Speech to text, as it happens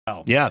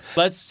Yeah.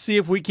 Let's see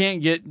if we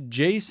can't get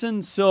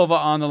Jason Sylva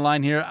on the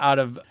line here out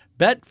of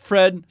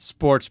BETFRED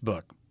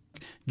Sportsbook.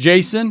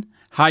 Jason,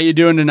 how you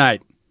doing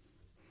tonight?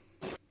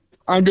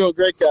 I'm doing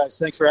great, guys.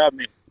 Thanks for having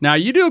me. Now,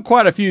 you do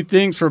quite a few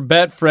things for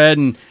BETFRED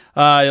and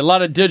a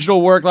lot of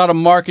digital work, a lot of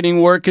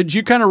marketing work. Could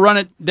you kind of run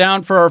it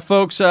down for our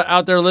folks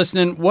out there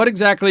listening? What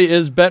exactly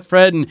is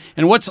BETFRED,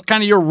 and what's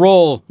kind of your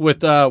role with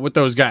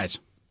those guys?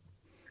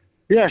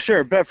 Yeah,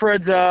 sure.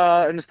 BETFRED's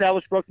an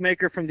established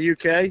bookmaker from the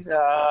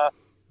UK.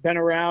 Been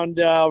around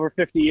over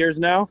 50 years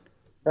now.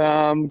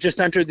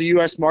 Just entered the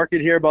U.S. market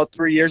here about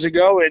 3 years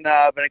ago and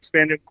been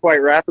expanding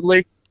quite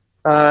rapidly.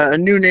 A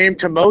new name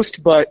to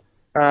most, but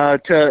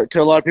to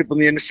a lot of people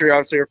in the industry,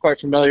 obviously, are quite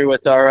familiar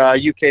with our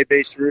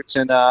UK-based roots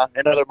and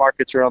other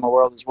markets around the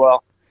world as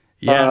well.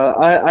 Yeah.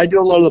 I do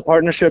a lot of the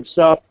partnership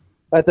stuff.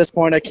 At this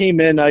point, I came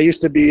in. I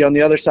used to be on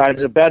the other side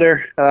as a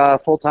bettor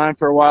full-time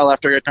for a while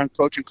after I got done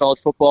coaching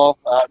college football.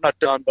 Not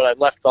done, but I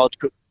left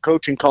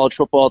coaching college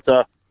football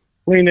to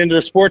lean into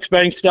the sports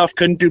betting stuff.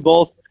 Couldn't do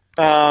both.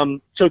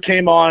 So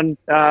came on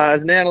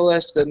as an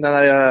analyst, and then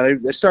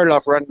I started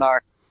off running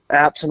our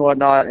apps and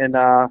whatnot. And,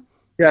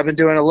 I've been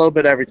doing a little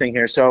bit of everything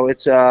here. So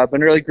it's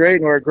been really great,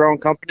 and we're a growing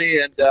company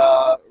and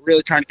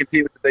really trying to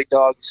compete with the big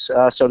dogs,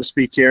 so to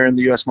speak, here in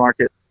the U.S.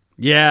 market.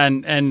 Yeah,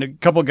 and a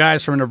couple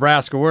guys from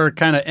Nebraska, we're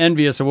kind of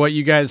envious of what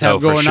you guys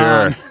have going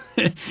on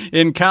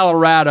in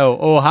Colorado,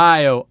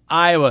 Ohio,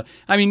 Iowa.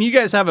 I mean, you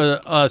guys have a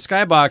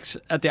skybox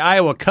at the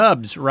Iowa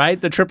Cubs, right?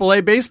 The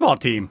AAA baseball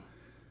team.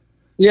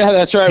 Yeah,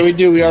 that's right. We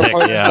do. We are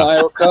part of the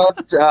Iowa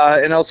Cubs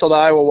and also the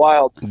Iowa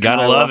Wild.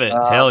 Gotta love it.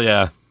 Hell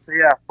yeah. So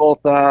yeah,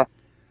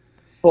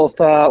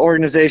 both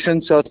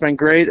organizations. So it's been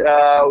great.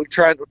 We're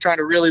trying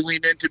to really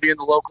lean into being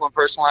the local and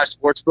personalized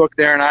sports book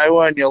there in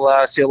Iowa, and you'll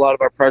see a lot of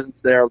our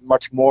presence there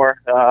much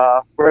more.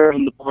 We're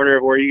on the border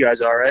of where you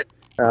guys are, right?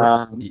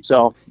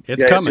 So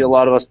it's coming. See a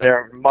lot of us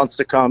there, months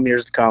to come,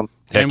 years to come.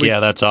 Heck yeah,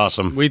 that's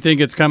awesome. We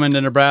think it's coming to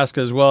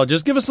Nebraska as well.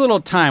 Just give us a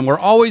little time. We're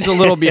always a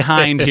little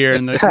behind here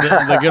in the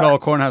good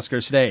old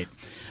Cornhusker State.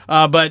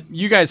 But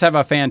you guys have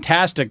a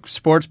fantastic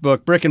sports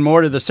book, brick and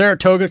mortar, the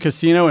Saratoga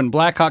Casino in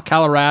Blackhawk,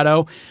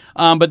 Colorado.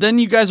 But then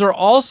you guys are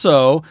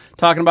also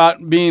talking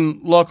about being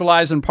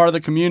localized and part of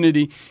the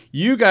community.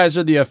 You guys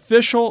are the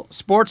official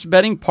sports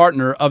betting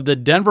partner of the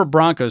Denver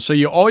Broncos. So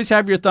you always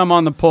have your thumb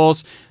on the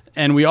pulse,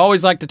 and we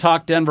always like to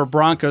talk Denver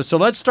Broncos. So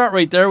let's start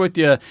right there with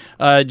you,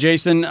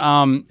 Jason.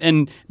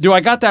 And do I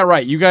got that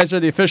right? You guys are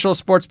the official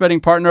sports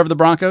betting partner of the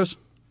Broncos?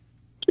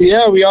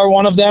 Yeah, we are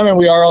one of them, and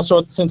we are also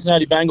at the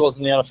Cincinnati Bengals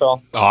in the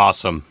NFL.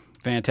 Awesome.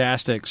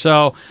 Fantastic.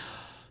 So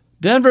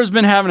Denver's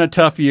been having a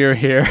tough year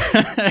here.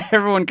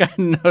 Everyone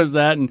kind of knows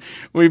that, and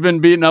we've been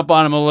beating up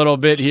on them a little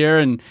bit here.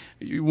 And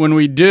when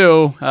we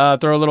do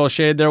throw a little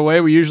shade their way,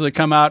 we usually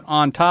come out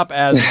on top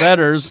as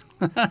bettors.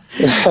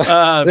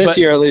 This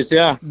year, at least,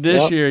 yeah.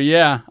 This year,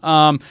 yeah.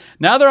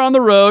 Now they're on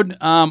the road,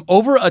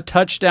 over a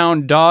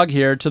touchdown dog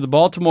here to the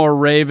Baltimore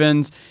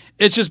Ravens.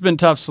 It's just been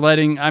tough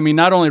sledding. I mean,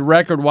 not only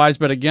record-wise,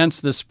 but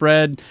against the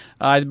spread.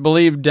 I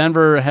believe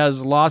Denver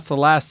has lost the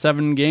last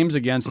 7 games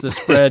against the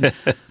spread.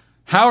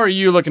 How are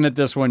you looking at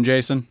this one,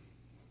 Jason?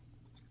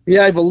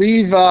 Yeah, I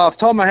believe, off the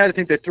top of my head, I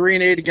think they're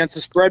 3-8 against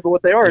the spread, but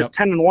what they are is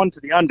 10-1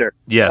 to the under.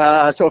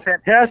 Yes. So a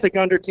fantastic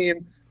under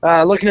team.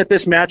 Looking at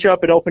this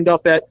matchup, it opened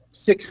up at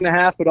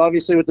 6.5, but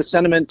obviously with the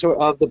sentiment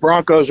of the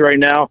Broncos right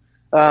now,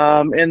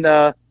 and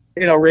the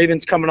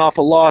Ravens coming off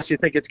a loss, you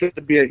think it's going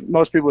to be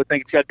most people would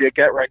think it's got to be a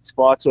get right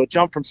spot. So it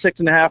jumped from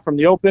 6.5 from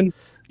the open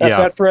at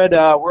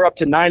BETFRED. We're up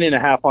to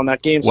 9.5 on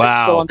that game. Wow.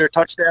 6 still under a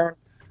touchdown.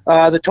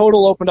 The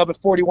total opened up at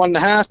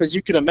 41.5. As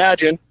you can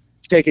imagine, if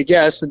you take a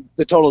guess,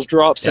 the total's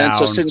dropped since.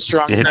 So sitting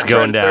strong. It's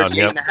going down.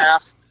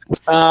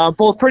 38.5.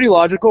 Both pretty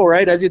logical,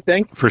 right? As you'd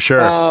think. For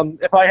sure.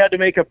 If I had to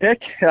make a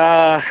pick,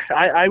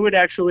 I would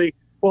actually.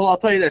 Well, I'll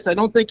tell you this. I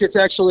don't think it's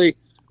actually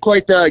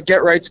quite the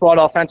get-right spot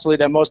offensively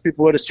that most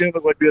people would assume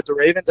it would be with the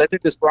Ravens. I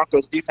think this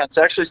Broncos defense is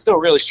actually still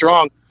really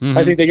strong. Mm-hmm.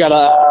 I think they got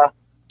a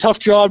tough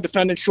job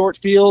defending short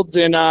fields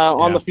and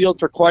on the field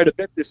for quite a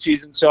bit this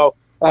season. So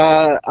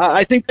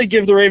I think they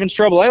give the Ravens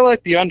trouble. I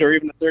like the under,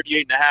 even at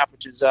 38.5,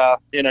 which is,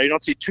 you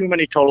don't see too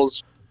many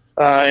totals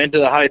into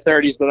the high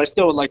 30s, but I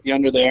still would like the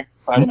under there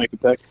if I had to make a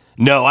pick.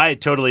 No, I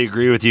totally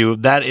agree with you.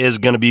 That is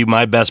going to be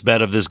my best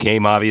bet of this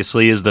game,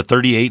 obviously, is the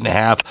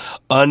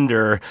 38.5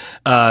 under.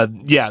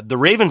 The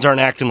Ravens aren't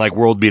acting like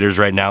world beaters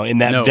right now,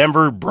 and that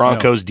Denver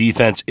Broncos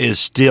defense is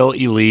still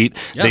elite.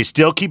 Yep. They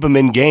still keep them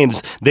in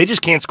games. They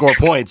just can't score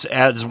points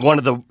as one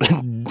of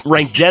the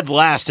ranked dead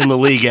last in the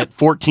league at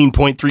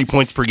 14.3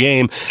 points per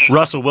game.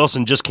 Russell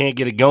Wilson just can't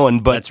get it going,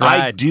 but that's right.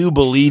 I do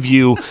believe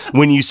you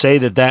when you say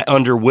that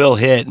under will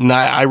hit, and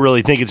I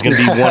really think it's going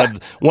to be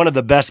one of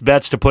the best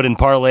bets to put in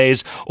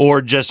parlays or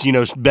just,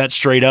 bet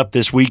straight up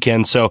this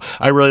weekend. So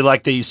I really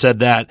like that you said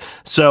that.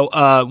 So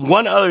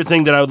one other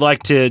thing that I would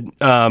like to,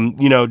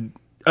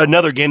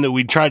 another game that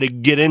we try to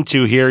get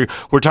into here,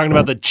 we're talking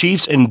about the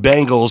Chiefs and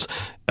Bengals.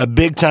 a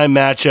big-time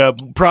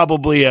matchup,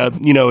 probably a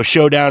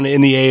showdown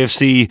in the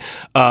AFC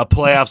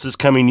playoffs this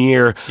coming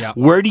year. Yeah.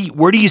 Where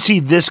do you see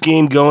this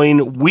game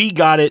going? We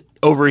got it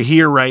over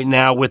here right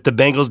now with the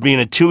Bengals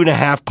being a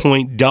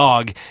 2.5-point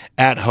dog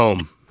at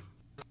home.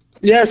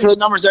 Yeah, so the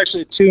number's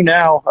actually 2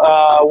 now,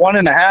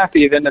 1.5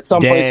 even. At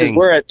some places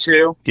we're at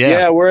 2.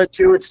 Yeah, we're at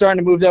 2. It's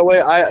starting to move that way.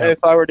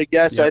 If I were to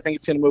guess, I think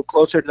it's going to move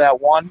closer to that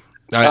 1.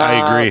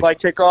 I agree. By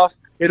kickoff.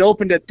 It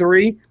opened at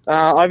 3.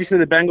 Obviously,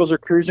 the Bengals are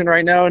cruising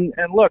right now. And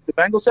look, the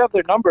Bengals have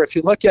their number. If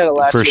you look at it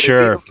last year, for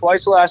sure. They beat them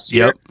twice last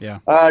year.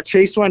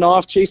 Chase went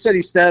off. Chase said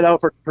he sat out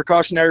for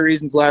precautionary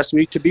reasons last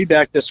week to be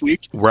back this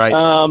week.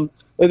 Right.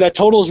 That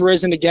total's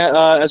risen again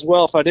as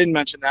well. If I didn't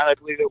mention that, I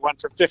believe it went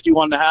from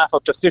 51.5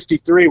 up to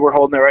 53. We're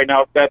holding it right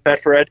now at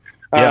BETFRED.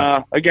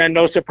 Again,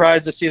 no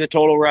surprise to see the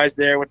total rise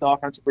there with the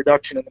offensive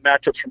production and the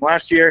matchups from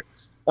last year.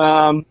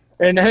 And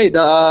hey,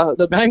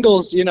 the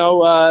Bengals,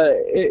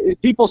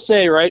 people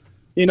say, right,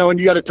 when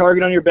you got a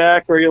target on your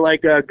back or you're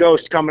like a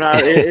ghost coming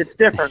out, it's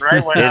different,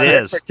 right? When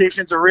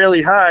expectations are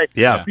really high,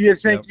 you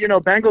think,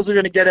 Bengals are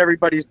going to get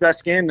everybody's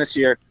best game this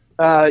year.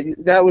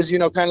 That was,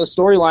 kind of the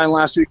storyline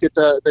last week at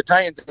the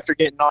Titans after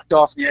getting knocked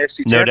off in the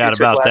AFC No doubt Championship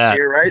about last that.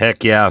 year, right?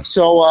 Heck yeah.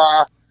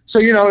 So,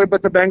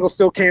 but the Bengals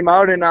still came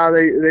out and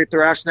they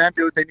thrashed them,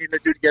 do what they need to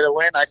do to get a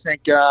win. I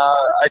think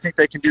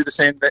they can do the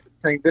same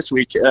thing this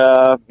week.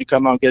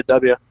 Come out and get a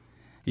W.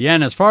 Yeah,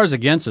 and as far as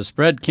against the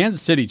spread, Kansas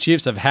City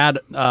Chiefs have had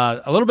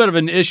a little bit of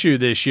an issue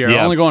this year.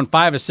 Only going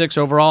 5-6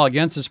 overall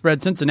against the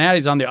spread.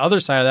 Cincinnati's on the other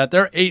side of that.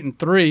 They're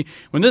 8-3.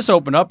 When this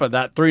opened up at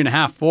that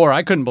 3.5, 4,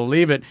 I couldn't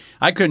believe it.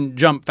 I couldn't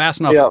jump fast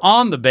enough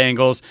on the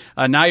Bengals.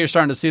 Now you're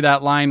starting to see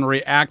that line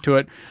react to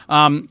it.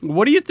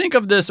 What do you think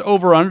of this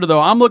over/under, though?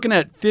 I'm looking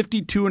at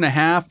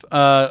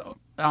 52.5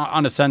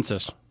 on a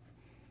census.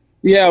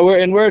 Yeah,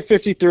 we're at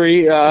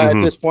 53 at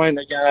this point.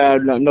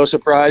 Again, no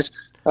surprise.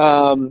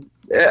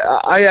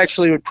 I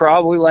actually would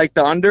probably like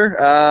the under.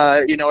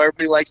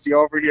 Everybody likes the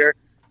over here.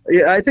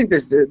 Yeah, I think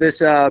this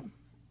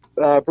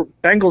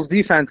Bengals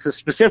defense,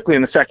 specifically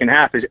in the second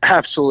half, is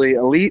absolutely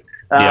elite.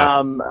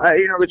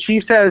 The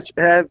Chiefs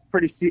have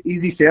pretty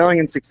easy sailing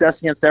and success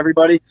against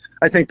everybody.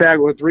 I think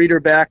that with Reader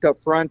back up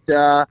front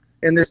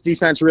and this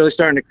defense really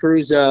starting to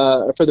cruise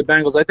for the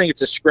Bengals, I think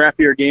it's a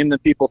scrappier game than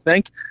people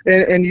think.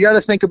 And you got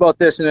to think about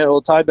this, and it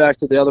will tie back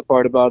to the other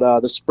part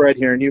about the spread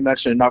here. And you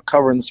mentioned not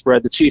covering the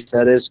spread, the Chiefs,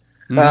 that is.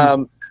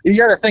 You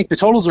got to think the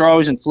totals are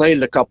always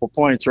inflated a couple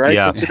points, right?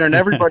 Yeah. Considering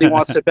everybody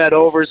wants to bet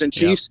overs and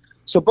Chiefs.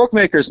 So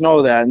bookmakers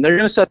know that, and they're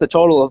going to set the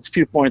total a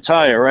few points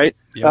higher, right?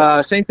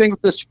 Same thing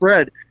with the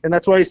spread, and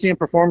that's why you see him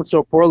performing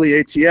so poorly,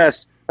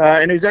 ATS.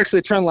 And it was actually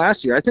a trend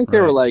last year. I think they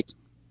were like,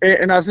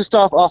 and I was just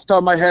off the top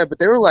of my head, but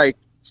they were like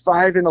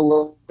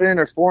 5-11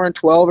 or 4-12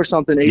 or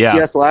something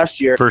ATS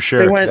last year. For sure.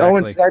 They went,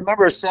 I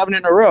remember 7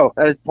 in a row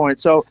at a point.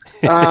 So,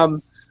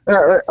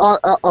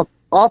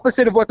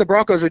 opposite of what the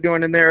Broncos are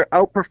doing, and they're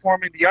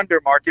outperforming the under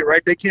market,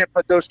 right? They can't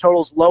put those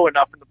totals low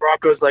enough, and the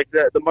Broncos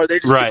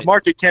the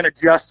market can't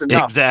adjust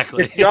enough.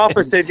 Exactly. It's the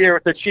opposite here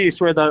with the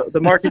Chiefs, where the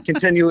market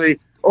continually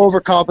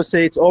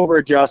overcompensates,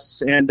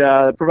 overadjusts, and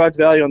provides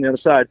value on the other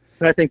side.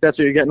 And I think that's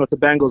what you're getting with the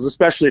Bengals,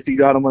 especially if you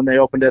got them when they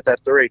opened at that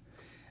 3.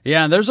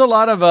 Yeah, and there's a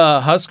lot of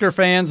Husker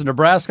fans,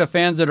 Nebraska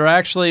fans that are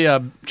actually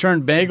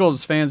turned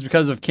Bengals fans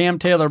because of Cam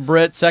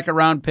Taylor-Britt,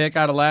 second-round pick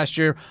out of last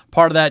year,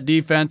 part of that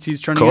defense.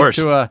 He's turning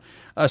into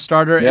a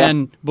starter. Yeah.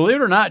 And believe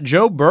it or not,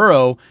 Joe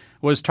Burrow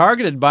was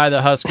targeted by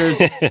the Huskers.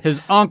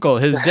 His uncle,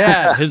 his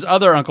dad, his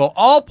other uncle,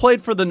 all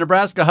played for the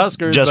Nebraska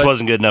Huskers. Just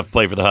wasn't good enough to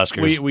play for the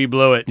Huskers. We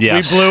blew it. Yeah.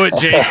 We blew it,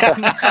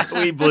 Jason.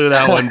 We blew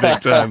that one big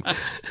time.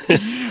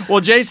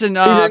 Well, Jason,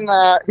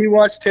 he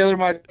watched Taylor.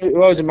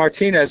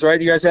 Martinez,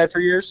 right? You guys had for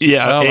years.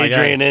 Yeah,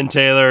 Adrian and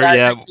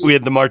Taylor. We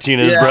had the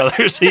Martinez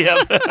brothers.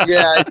 I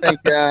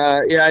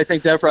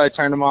think that probably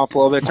turned him off a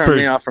little bit. Turned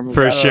me off from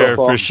for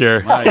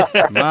sure.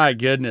 My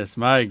goodness.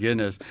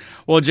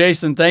 Well,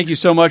 Jason, thank you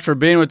so much for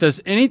being with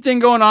us. Anything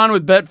going on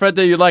with BETFRED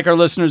that you'd like our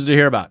listeners to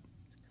hear about?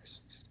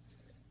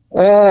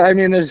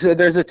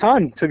 There's a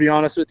ton, to be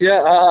honest with you.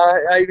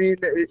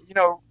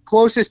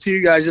 Closest to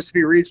you guys, just to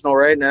be regional,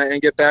 right,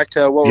 and get back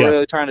to what we're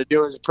really trying to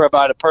do is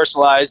provide a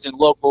personalized and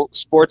local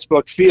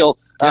sportsbook feel.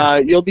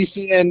 You'll be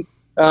seeing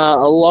a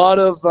lot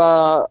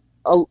of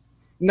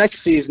next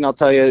season, I'll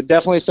tell you,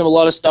 definitely a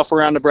lot of stuff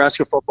around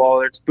Nebraska football.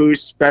 It's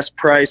boosts, best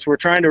price. We're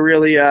trying to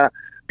really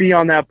be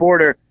on that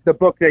border, the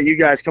book that you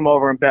guys come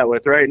over and bet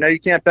with, right? Now, you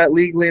can't bet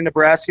legally in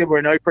Nebraska, but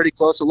I know you're pretty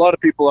close. A lot of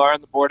people are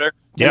on the border.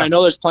 Yeah. And I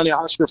know there's plenty of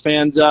Husker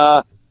fans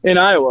in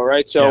Iowa,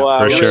 right? So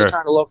we're really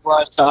trying to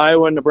localize to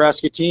Iowa and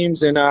Nebraska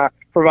teams and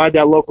provide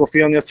that local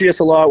feel. And you'll see us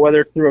a lot, whether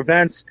it's through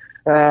events,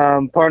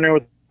 partnering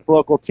with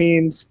local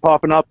teams,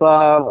 popping up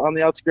on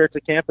the outskirts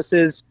of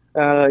campuses,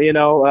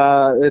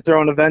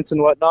 throwing events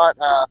and whatnot.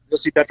 You'll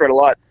see BETFRED a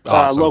lot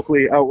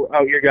locally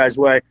out your guys'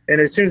 way.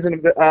 And as soon as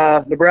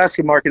the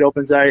Nebraska market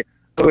opens, I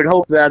would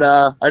hope that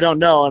I don't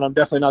know, and I'm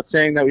definitely not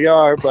saying that we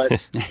are, but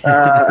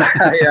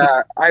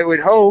I would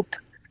hope,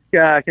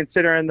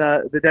 considering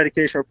the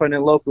dedication we're putting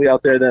in locally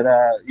out there,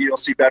 that you'll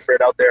see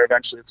BETFRED out there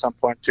eventually at some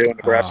point too in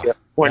Nebraska.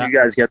 when you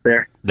guys get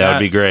there. That would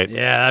be great.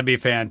 Yeah, that'd be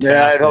fantastic.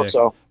 Yeah, I hope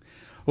so.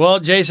 Well,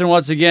 Jason,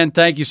 once again,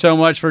 thank you so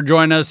much for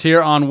joining us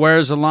here on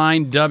Where's the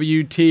Line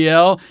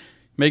WTL,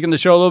 making the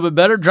show a little bit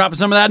better, dropping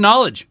some of that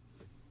knowledge.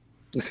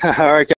 All right.